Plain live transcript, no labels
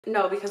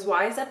No, because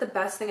why is that the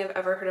best thing I've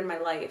ever heard in my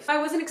life? I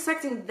wasn't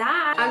expecting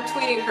that. I'm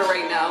tweeting her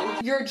right now.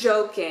 You're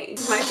joking.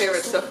 This is my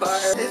favorite so far.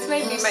 This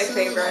may be my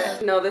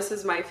favorite. No, this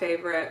is my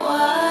favorite.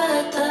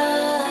 What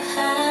the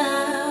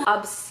hell?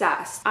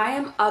 Obsessed. I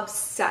am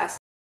obsessed.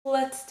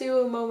 Let's do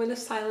a moment of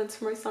silence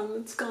for my song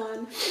that's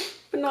gone,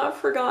 but not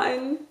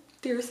forgotten.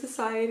 Dear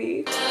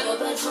Society. Go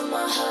back for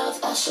my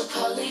health. I should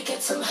probably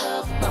get some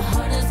help. My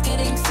heart is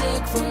getting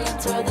sick from the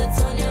tar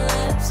that's on your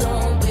lips.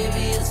 Oh,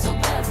 baby, it's so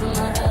bad for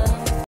my health.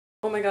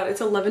 Oh my god, it's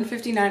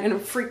 11:59 and I'm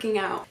freaking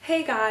out.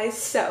 Hey guys,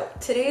 so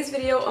today's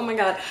video, oh my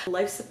god,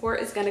 Life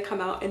Support is gonna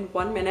come out in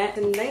 1 minute.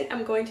 Tonight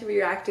I'm going to be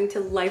reacting to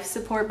Life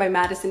Support by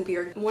Madison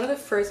Beer. One of the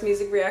first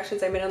music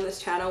reactions I made on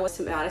this channel was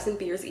to Madison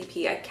Beer's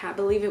EP. I can't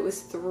believe it was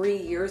 3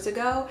 years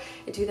ago.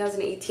 In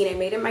 2018, I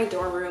made it in my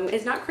dorm room.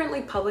 It's not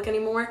currently public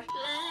anymore.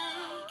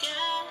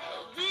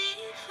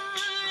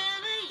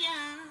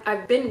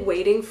 I've been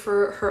waiting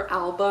for her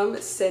album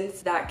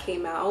since that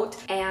came out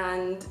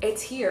and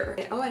it's here.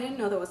 Oh, I didn't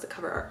know that was the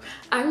cover art.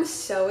 I'm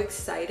so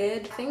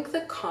excited. I think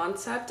the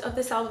concept of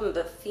this album,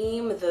 the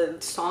theme, the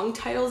song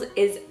titles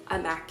is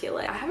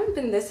immaculate. I haven't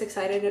been this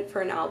excited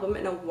for an album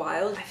in a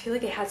while. I feel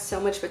like it has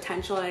so much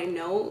potential and I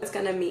know it's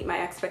gonna meet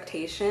my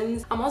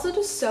expectations. I'm also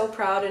just so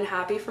proud and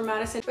happy for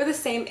Madison. We're the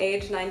same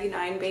age,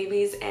 99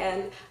 babies,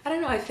 and I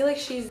don't know, I feel like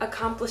she's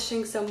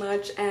accomplishing so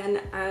much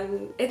and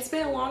it's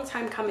been a long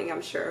time coming,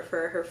 I'm sure,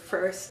 for her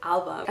first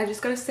album. I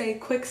just gotta say,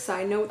 quick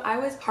side note, I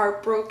was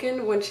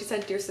heartbroken when she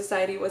said Dear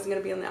Society wasn't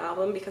gonna be on the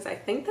album because I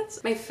think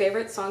that's my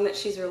favorite song that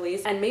she's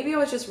released, and maybe I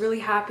was just really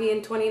happy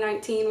in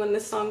 2019 when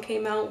this song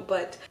came out,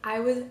 but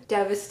I was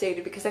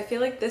devastated because I feel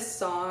like this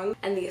song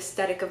and the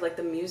aesthetic of like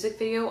the music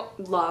video,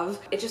 love,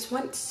 it just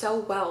went so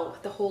well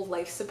with the whole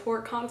life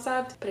support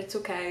concept, but it's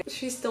okay.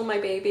 She's still my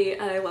baby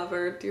and I love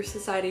her. Dear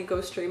Society,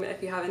 go stream it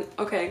if you haven't.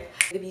 Okay,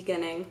 the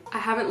beginning. I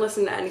haven't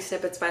listened to any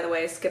snippets, by the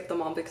way. I skipped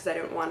them all because I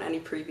didn't want any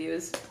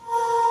previews.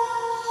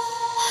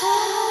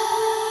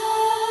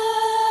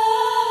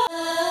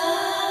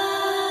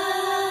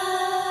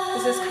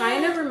 This is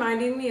kind of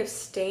reminding me of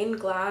Stained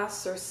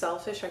Glass or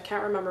Selfish. I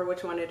can't remember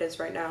which one it is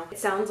right now. It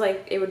sounds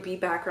like it would be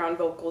background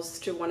vocals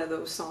to one of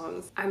those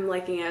songs. I'm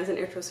liking it as an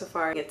intro so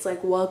far. It's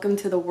like, welcome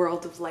to the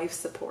world of life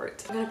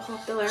support. I'm gonna pull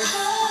up the lyrics.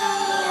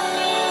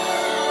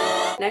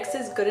 Next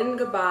is Good and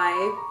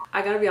Goodbye.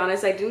 I gotta be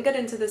honest, I didn't get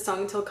into this song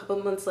until a couple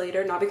months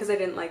later, not because I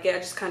didn't like it, I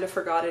just kind of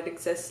forgot it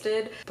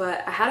existed.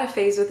 But I had a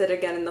phase with it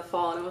again in the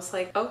fall and I was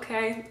like,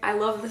 okay, I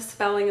love the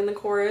spelling in the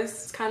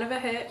chorus. It's kind of a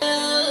hit. I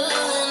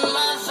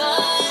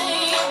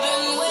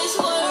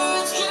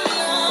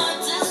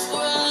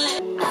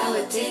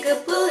would take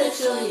a bullet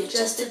for you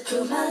just to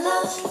prove my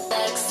love.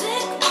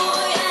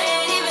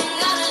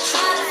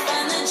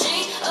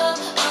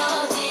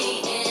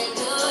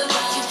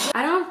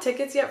 I don't have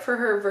tickets yet for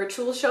her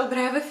virtual show, but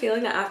I have a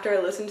feeling that after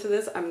I listen to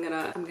this, I'm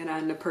gonna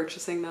end up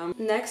purchasing them.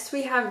 Next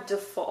we have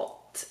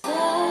Default.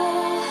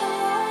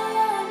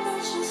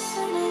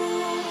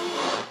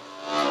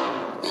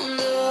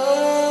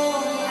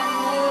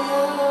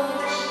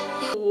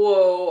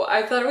 Whoa,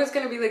 I thought it was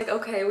gonna be like,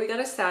 okay, we got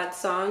a sad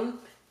song.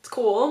 It's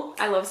cool.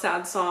 I love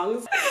sad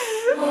songs.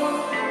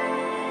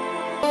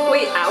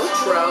 Wait,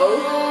 outro?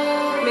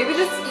 Maybe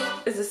this,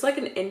 is this like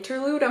an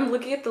interlude? I'm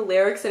looking at the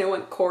lyrics and it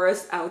went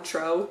chorus,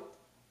 outro.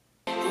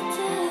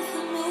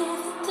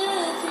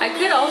 I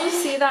could also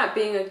see that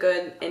being a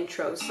good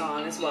intro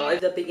song as well.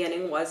 If the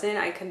beginning wasn't,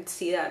 I could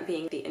see that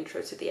being the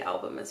intro to the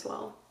album as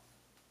well.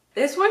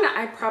 This one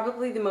I'm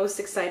probably the most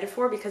excited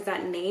for because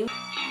that name.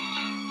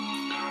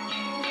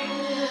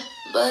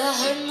 But I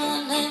heard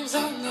my name's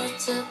on the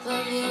tip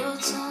of your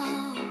tongue.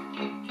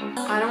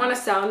 I don't want to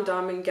sound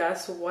dumb and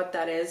guess what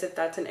that is, if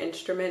that's an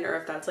instrument or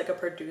if that's like a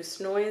produced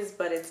noise,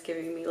 but it's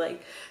giving me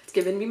like, it's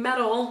giving me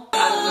metal.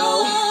 I don't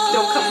know.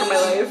 Don't come for my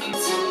life.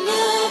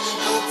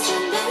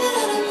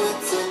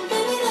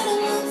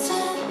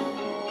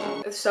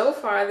 So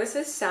far, this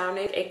is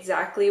sounding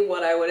exactly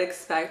what I would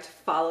expect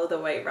Follow the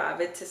White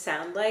Rabbit to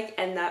sound like,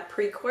 and that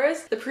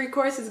pre-chorus, the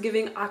pre-chorus is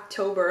giving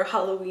October,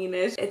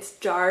 Halloweenish. It's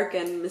dark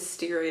and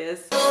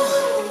mysterious.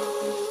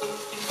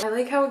 I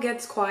like how it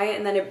gets quiet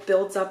and then it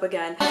builds up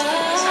again.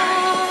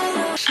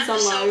 Sorry. She's I'm on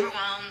so live.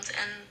 overwhelmed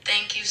and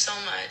thank you so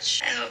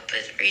much. I hope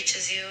it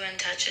reaches you and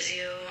touches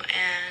you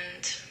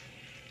and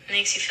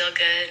makes you feel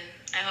good.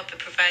 I hope it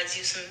provides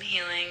you some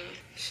healing.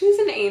 She's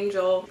an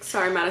angel.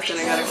 Sorry, Madison,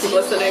 I gotta keep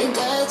listening.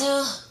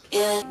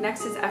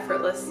 Next is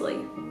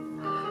Effortlessly.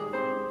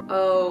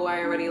 Oh,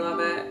 I already love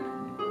it.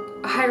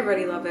 I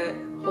already love it.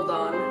 Hold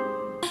on.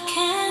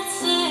 Can't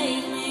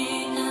save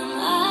me, am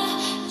I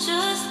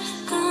just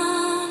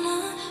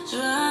gonna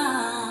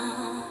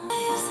drown? I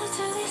used to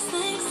do these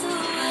things so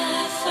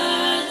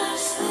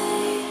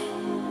effortlessly,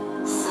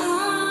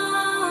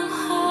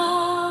 somehow.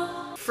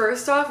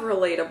 First off,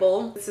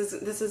 relatable. This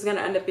is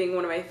gonna end up being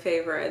one of my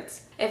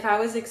favorites. If I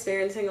was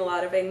experiencing a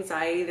lot of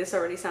anxiety, this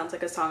already sounds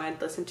like a song I'd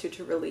listen to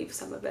relieve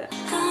some of it.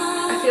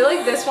 I feel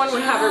like this one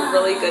would have a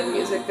really good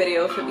music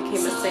video if it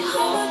became a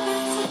single.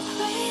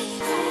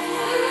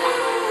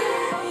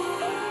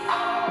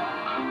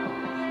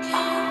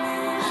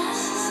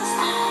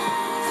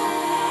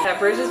 That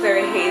bridge is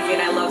very hazy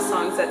and I love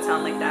songs that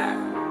sound like that.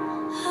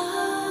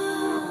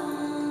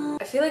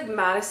 I feel like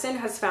Madison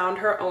has found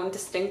her own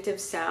distinctive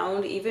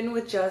sound, even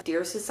with just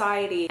Dear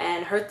Society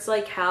and Hurts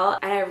Like Hell,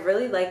 and I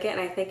really like it and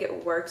I think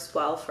it works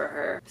well for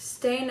her.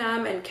 Stay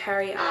numb and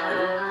carry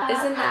on.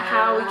 Isn't that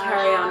how we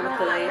carry on with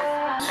life?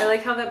 I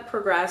like how that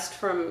progressed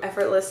from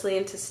Effortlessly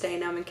into Stay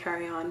Numb and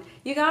Carry On.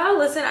 You gotta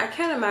listen. I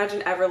can't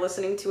imagine ever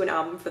listening to an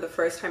album for the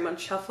first time on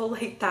shuffle.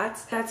 Like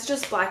that's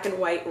just black and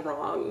white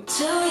wrong.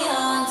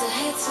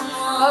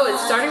 Oh,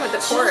 it's starting with the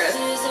chorus.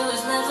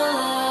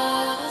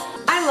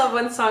 I love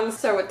when songs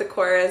start with the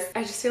chorus.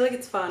 I just feel like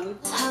it's fun.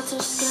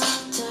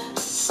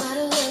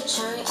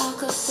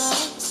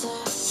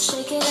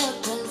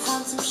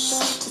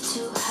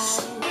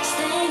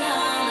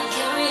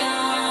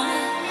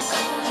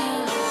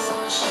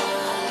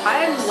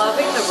 I am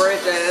loving the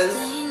bridges.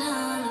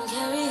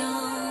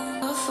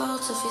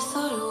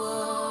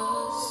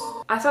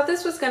 I thought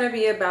this was gonna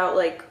be about,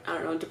 like, I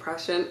don't know,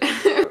 depression.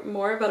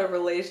 More about a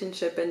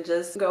relationship and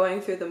just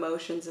going through the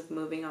motions of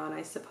moving on,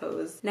 I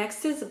suppose.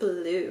 Next is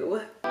Blue.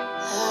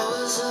 I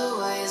was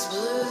always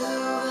blue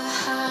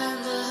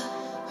behind the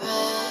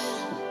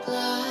red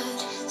blood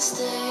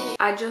stain.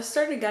 I just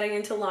started getting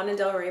into Lana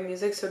Del Rey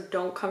music, so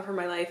don't come for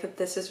my life if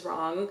this is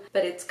wrong,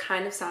 but it's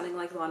kind of sounding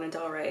like Lana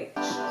Del Rey.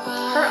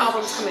 Her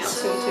album's coming out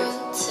soon too.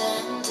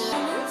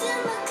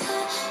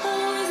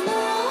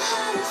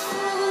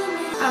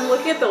 I'm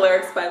looking at the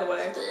lyrics, by the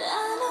way.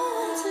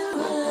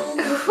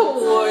 Oh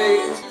boy.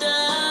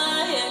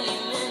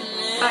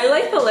 I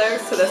like the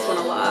lyrics to this one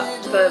a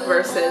lot. The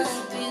verses.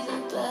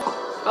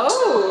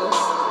 Oh!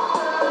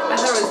 I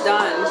thought it was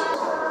done.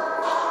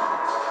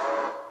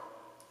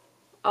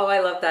 Oh,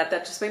 I love that.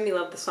 That just made me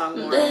love the song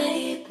more.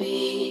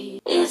 Baby,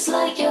 it's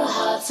like your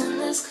heart's in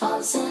this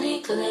constantly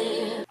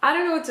clear. I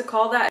don't know what to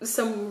call that.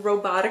 Some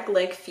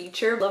robotic-like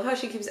feature. Love how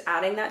she keeps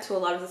adding that to a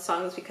lot of the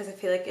songs because I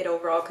feel like it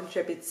overall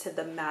contributes to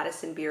the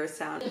Madison beer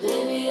sound.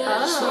 Baby,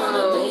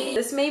 oh,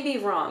 this may be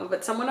wrong,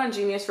 but someone on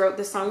Genius wrote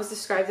the songs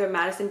describe their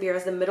Madison beer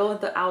as the middle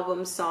of the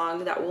album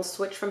song that will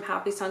switch from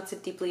happy songs to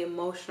deeply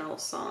emotional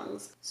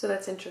songs. So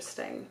that's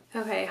interesting.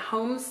 Okay,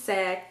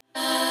 Homesick.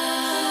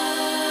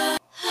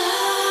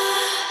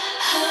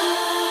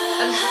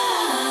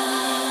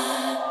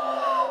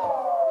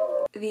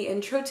 The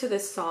intro to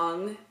this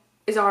song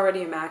is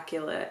already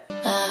immaculate.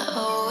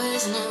 Oh,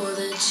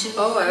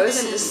 I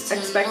wasn't just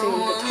expecting a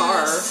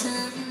guitar.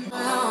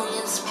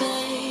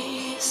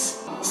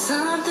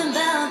 Something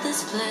about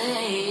this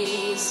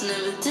place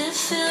never did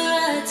feel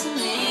right to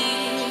me.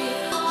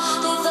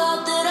 They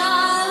thought that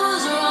I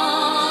was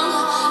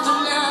wrong,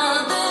 but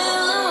now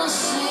they'll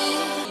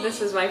see. This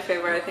is my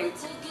favorite, I think.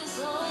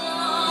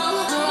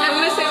 I'm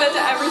gonna sing that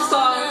to every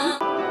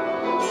song.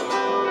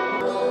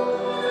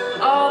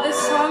 Oh, this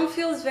song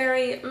feels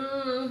very,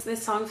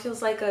 this song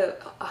feels like a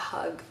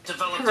hug.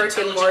 Rick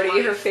and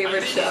Morty, her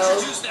favorite show.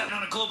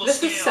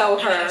 This is so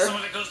her.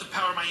 Someone that goes to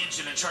power my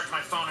engine and charge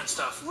my phone and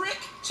stuff. Rick,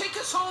 take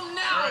us home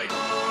now.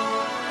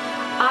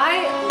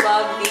 I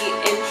love the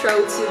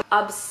intro to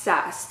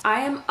Obsessed.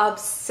 I am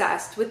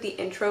obsessed with the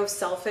intro of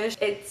Selfish.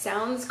 It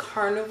sounds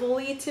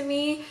carnival-y to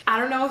me. I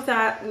don't know if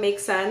that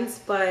makes sense,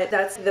 but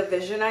that's the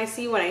vision I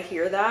see when I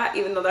hear that,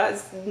 even though that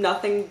has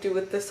nothing to do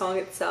with the song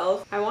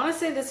itself. I want to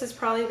say this has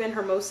probably been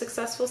her most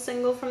successful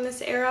single from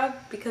this era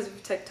because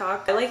of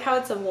TikTok. I like how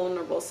it's a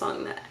vulnerable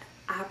song that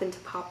happened to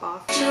pop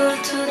off. You're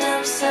too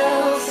damn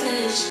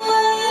selfish. I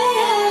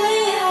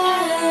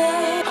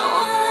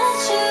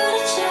want you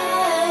to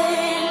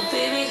change.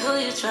 Baby, who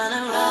you trying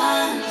to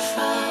run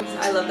from?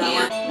 I love that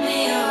one.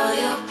 Me all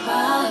your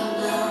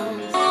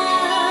problems.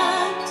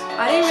 I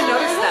didn't even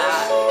notice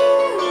that.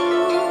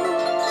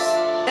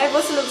 I've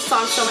listened to the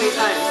song so many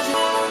times.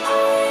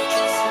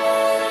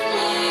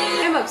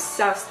 I'm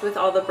obsessed with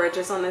all the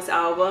bridges on this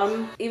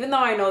album. Even though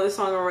I know the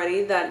song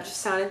already, that just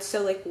sounded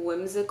so like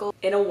whimsical.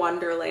 In a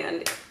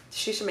Wonderland.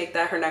 She should make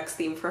that her next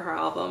theme for her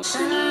album.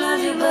 I love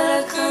you, but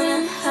I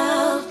couldn't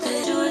help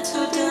it. You were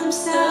too damn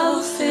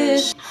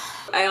selfish.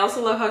 I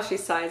also love how she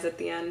sighs at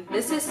the end.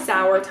 This is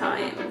Sour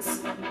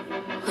Times. We're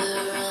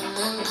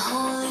running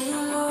holy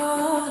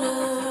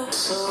water,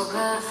 so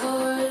bad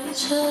for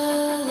each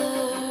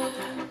other.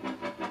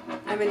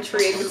 I'm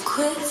intrigued. Too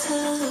quick to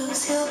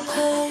lose your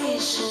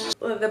patience.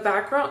 The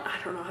background, I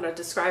don't know how to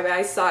describe it.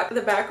 I suck.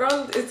 The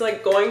background is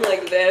like going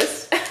like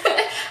this.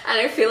 And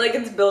I feel like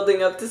it's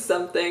building up to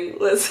something.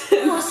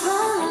 Listen.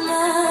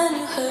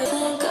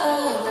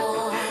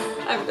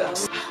 I'm done.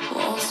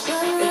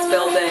 It's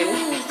building.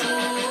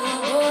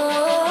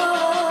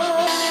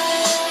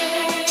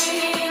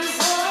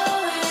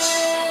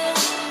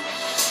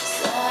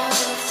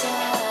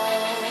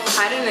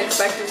 I didn't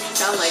expect it to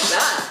sound like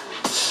that.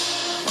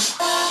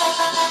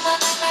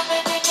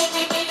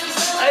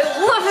 I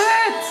love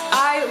it!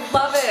 I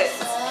love it!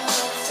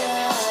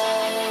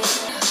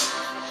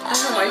 I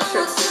don't know why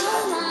shirts do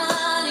that.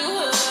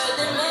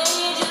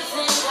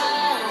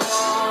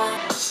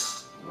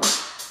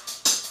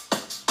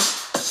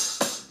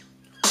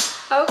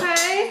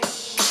 Okay,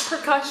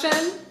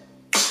 percussion.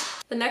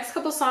 The next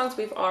couple songs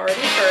we've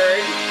already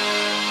heard.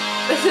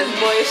 This is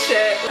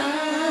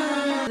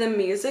boyshit. The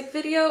music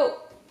video,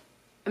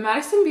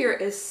 Madison Beer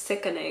is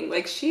sickening.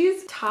 Like,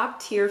 she's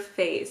top tier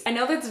face. I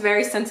know that's a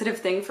very sensitive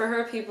thing for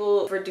her.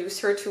 People reduce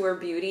her to her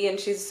beauty and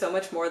she's so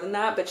much more than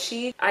that, but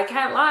I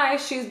can't lie,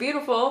 she's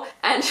beautiful.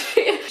 And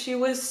she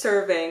was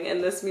serving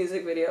in this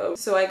music video,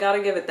 so I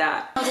gotta give it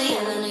that. I feel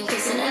like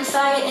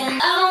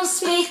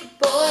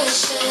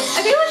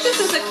this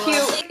is a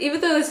cute,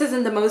 even though this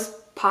isn't the most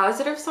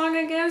positive song,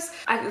 I guess,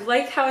 I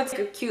like how it's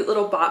a cute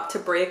little bop to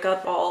break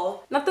up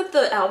all, not that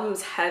the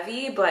album's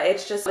heavy, but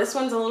it's just, this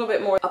one's a little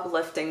bit more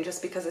uplifting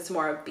just because it's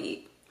more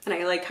upbeat. And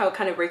I like how it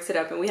kind of breaks it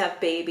up. And we have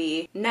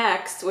Baby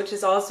next, which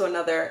is also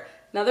another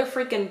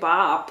freaking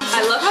bop.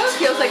 I love how it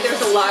feels like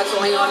there's a lot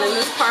going on in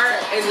this part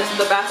in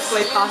the best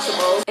way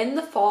possible. In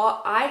the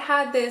fall, I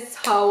had this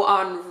hoe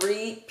on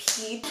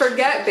repeat.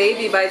 Forget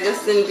Baby by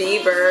Justin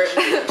Bieber.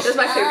 That's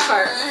my favorite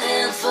part.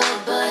 That's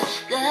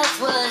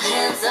what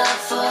hands are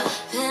for.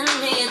 Pin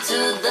me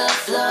to the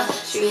floor.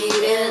 Treat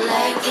it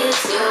like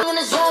it's you. I'm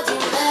gonna drive you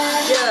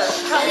mad. Yeah.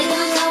 You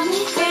got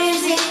me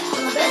crazy.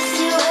 I'm the best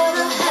you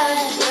ever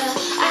had. Yeah.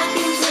 I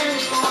can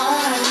turn you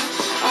on.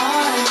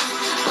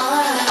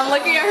 I'm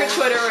looking at her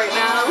Twitter right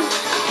now.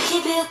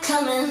 Keep it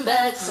coming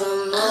back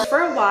for more.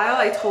 For a while,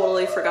 I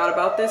totally forgot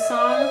about this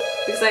song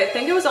because I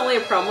think it was only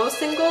a promo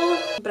single,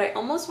 but I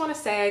almost want to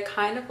say I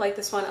kind of like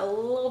this one a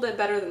little bit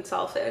better than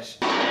Selfish.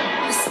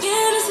 The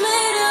skin is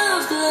made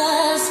of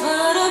glass,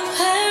 but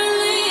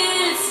apparently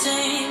it's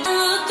stained.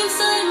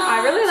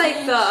 I really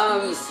like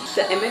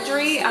the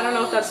imagery. I don't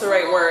know if that's the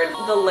right word.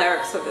 The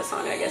lyrics of the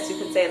song, I guess you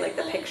could say, like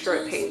the picture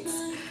it paints.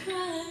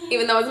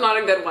 Even though it's not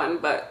a good one,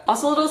 but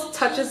also little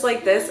touches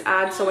like this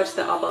add so much to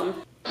the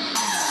album.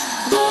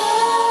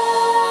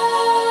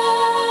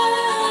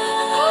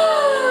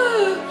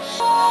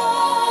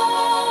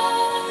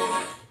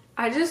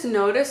 I just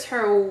noticed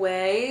her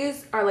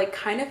ways are like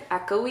kind of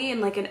echoey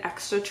in like an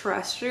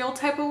extraterrestrial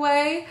type of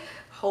way.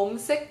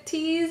 Homesick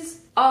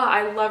tease. Oh,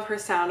 I love her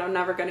sound. I'm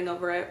never getting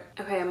over it.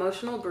 Okay,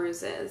 Emotional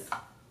Bruises.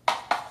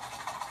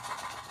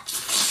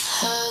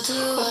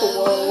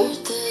 Whoa.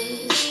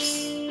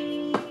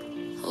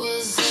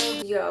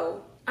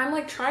 Yo, I'm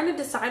like trying to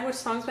decide which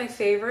song's my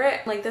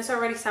favorite. Like, this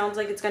already sounds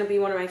like it's gonna be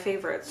one of my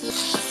favorites.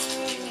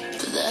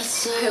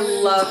 I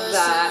love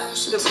that.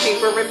 The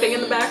paper ripping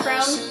in the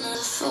background.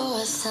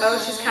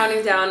 Oh, she's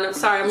counting down. I'm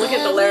sorry, I'm looking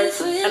at the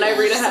lyrics and I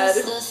read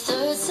ahead.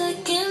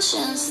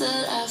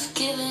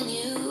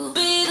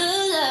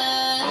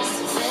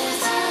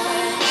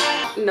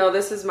 No,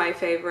 this is my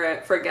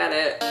favorite. Forget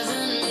it.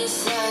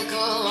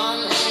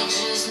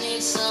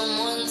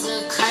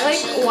 I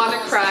like want to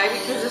cry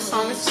because this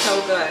song is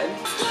so good.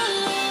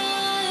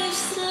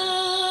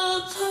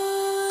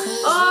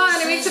 Oh,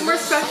 and it makes it more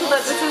special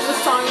that this is the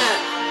song that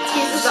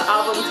teases the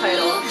album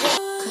title.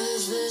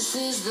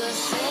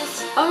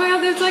 Oh my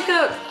god, there's like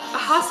a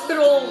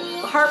hospital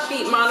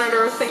heartbeat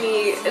monitor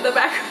thingy in the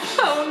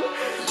background.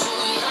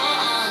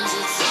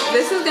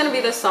 This is gonna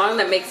be the song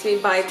that makes me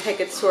buy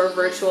tickets to our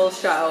virtual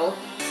show.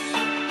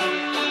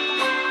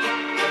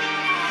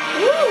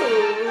 Ooh.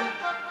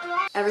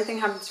 Everything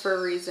happens for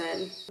a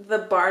reason. The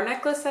bar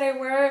necklace that I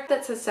wear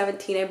that says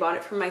 17, I bought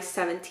it for my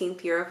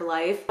 17th year of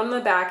life. On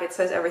the back it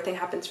says everything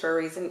happens for a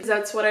reason.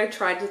 That's what I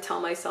tried to tell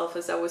myself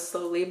as I was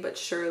slowly but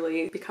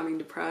surely becoming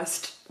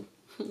depressed.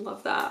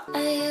 Love that.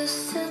 I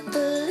used to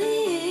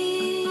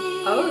believe.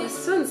 Oh,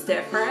 this one's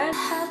different.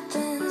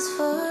 Happens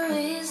for a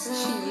reason.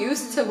 She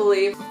used to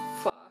believe.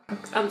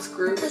 Fuck, I'm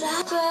screwed. This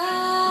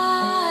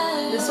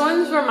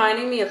one's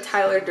reminding me of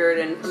Tyler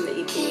Durden from the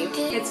EP.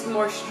 It's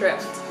more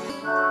stripped.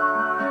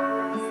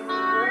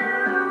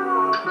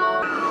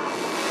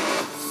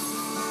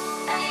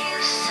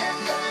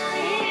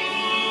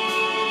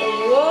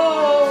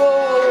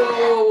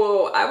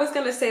 Whoa, I was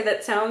gonna say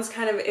that sounds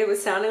kind of, it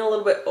was sounding a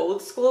little bit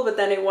old school, but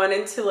then it went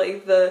into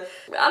like the,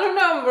 I don't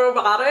know,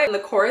 robotic, and the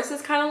chorus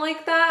is kind of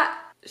like that.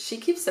 She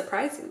keeps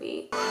surprising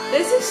me.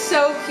 This is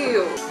so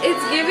cute.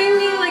 It's giving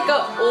me like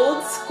an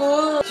old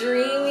school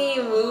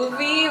dreamy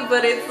movie,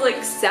 but it's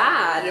like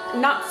sad.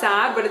 Not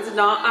sad, but it's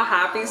not a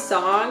happy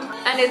song,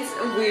 and it's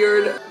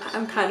weird.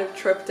 I'm kind of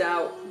tripped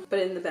out, but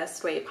in the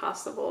best way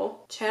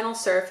possible. Channel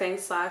Surfing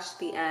 /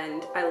 The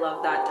End. I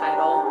love that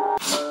title.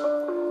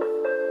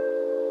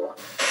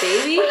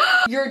 Baby?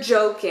 You're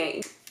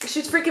joking.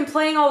 She's freaking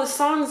playing all the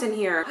songs in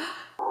here.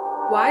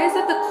 Why is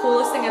that the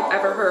coolest thing I've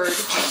ever heard?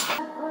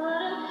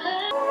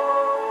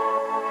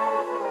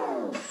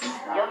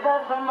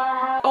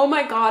 Oh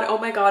my god, oh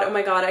my god, oh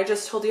my god. I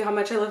just told you how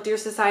much I love Dear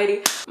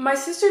Society. My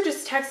sister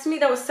just texted me.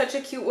 That was such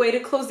a cute way to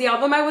close the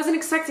album. I wasn't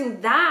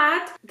expecting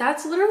that.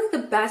 That's literally the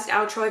best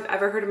outro I've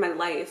ever heard in my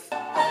life.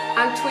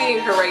 I'm tweeting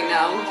her right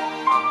now.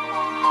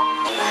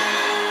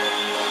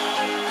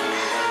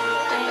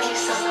 Thank you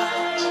so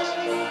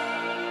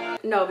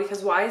much. No,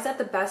 because why is that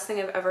the best thing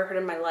I've ever heard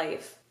in my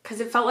life? Because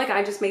it felt like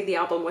I just made the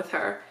album with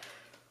her.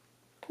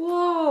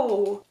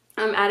 Whoa.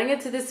 I'm adding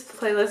it to this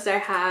playlist I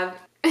have.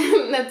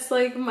 That's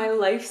like my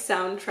life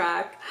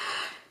soundtrack.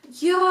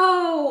 Yo,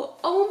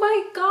 oh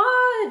my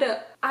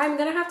god. I'm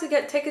gonna have to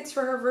get tickets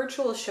for her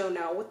virtual show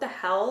now. What the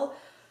hell?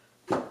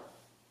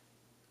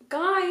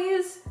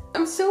 Guys,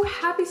 I'm so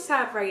happy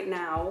sad right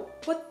now.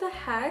 What the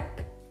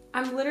heck?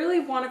 I'm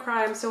literally want to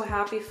cry. I'm so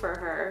happy for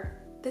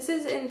her. This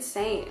is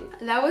insane.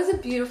 That was a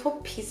beautiful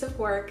piece of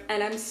work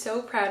and I'm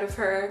so proud of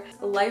her.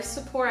 Life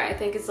Support, I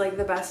think, is like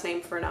the best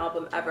name for an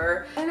album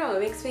ever. I don't know,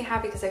 it makes me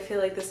happy because I feel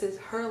like this is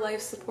her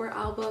life support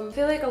album. I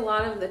feel like a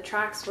lot of the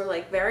tracks were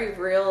like very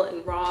real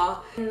and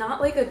raw,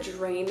 not like a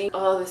draining,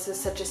 oh, this is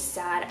such a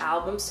sad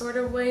album sort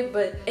of way,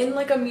 but in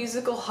like a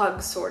musical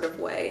hug sort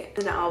of way.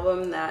 An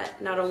album that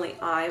not only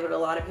I, but a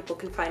lot of people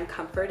can find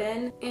comfort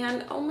in.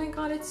 And oh my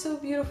God, it's so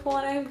beautiful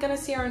and I'm gonna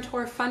see her on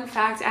tour. Fun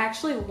fact, I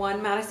actually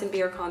won Madison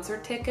Beer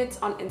concert tickets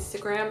on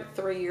Instagram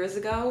 3 years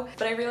ago,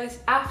 but I realized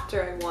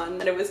after I won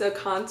that it was a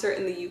concert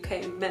in the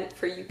UK meant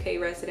for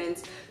UK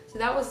residents. So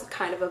that was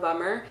kind of a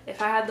bummer.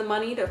 If I had the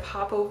money to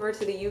pop over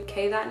to the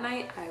UK that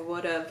night, I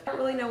would have. I don't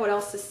really know what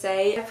else to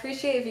say. I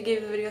appreciate if you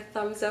gave the video a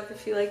thumbs up,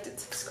 if you liked it,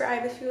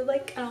 subscribe if you would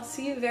like, and I'll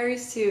see you very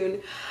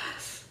soon.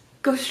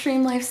 Go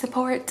stream Life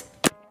Support.